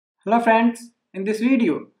Hello friends, in this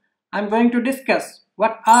video I am going to discuss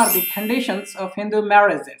what are the conditions of Hindu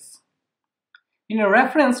marriages. In a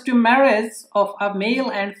reference to marriage of a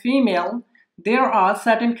male and female, there are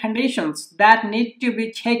certain conditions that need to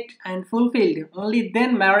be checked and fulfilled. Only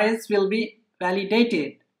then marriage will be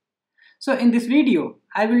validated. So in this video,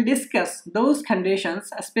 I will discuss those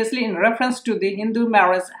conditions, especially in reference to the Hindu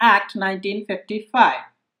Marriage Act 1955.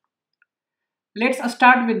 Let's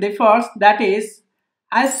start with the first, that is,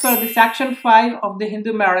 as per the Section 5 of the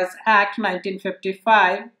Hindu Marriage Act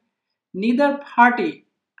 1955, neither party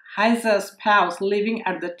has a spouse living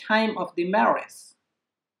at the time of the marriage.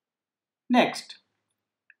 Next,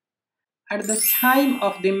 at the time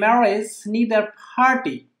of the marriage, neither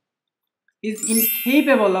party is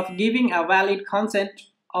incapable of giving a valid consent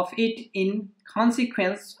of it in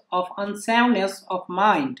consequence of unsoundness of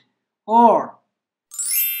mind, or,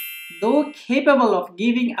 though capable of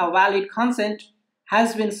giving a valid consent,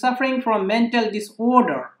 has been suffering from mental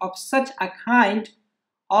disorder of such a kind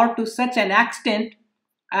or to such an extent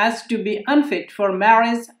as to be unfit for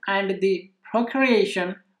marriage and the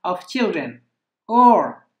procreation of children,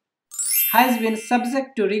 or has been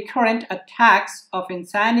subject to recurrent attacks of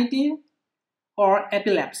insanity or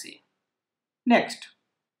epilepsy. Next,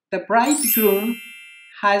 the bridegroom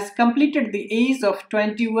has completed the age of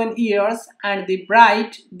 21 years and the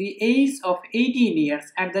bride the age of 18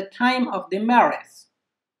 years at the time of the marriage.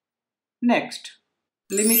 Next,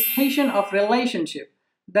 limitation of relationship.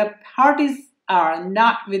 The parties are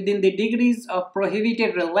not within the degrees of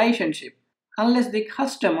prohibited relationship unless the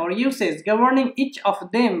custom or usage governing each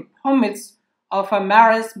of them permits of a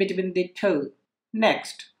marriage between the two.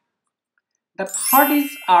 Next, the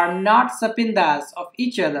parties are not subindas of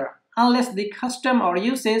each other unless the custom or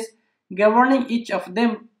usage governing each of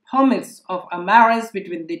them permits of a marriage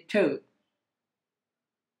between the two.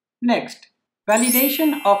 Next,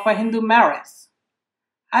 validation of a Hindu marriage.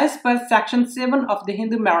 As per Section 7 of the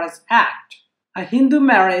Hindu Marriage Act, a Hindu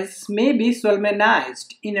marriage may be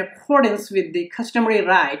solemnized in accordance with the customary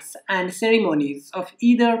rites and ceremonies of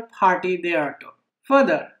either party thereto.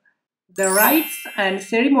 Further, the rites and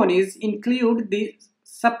ceremonies include the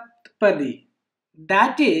saptapadi,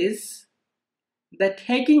 that is, the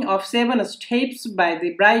taking of 7 steps by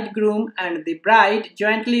the bridegroom and the bride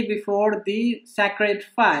jointly before the sacred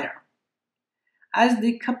fire. As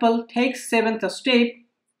the couple takes 7th step,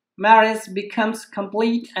 marriage becomes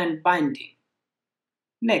complete and binding.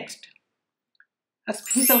 Next, a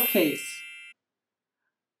special case.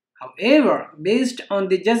 However, based on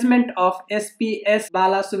the judgment of SPS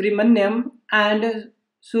Balasubramaniam and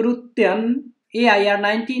Surutyan, AIR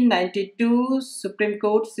 1992, Supreme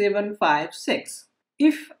Court 756.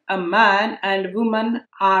 If a man and woman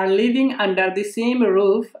are living under the same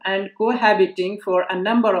roof and cohabiting for a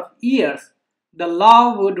number of years, the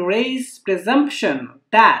law would raise presumption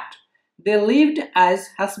that they lived as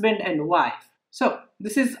husband and wife. So,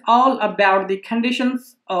 this is all about the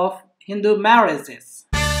conditions of Hindu marriages.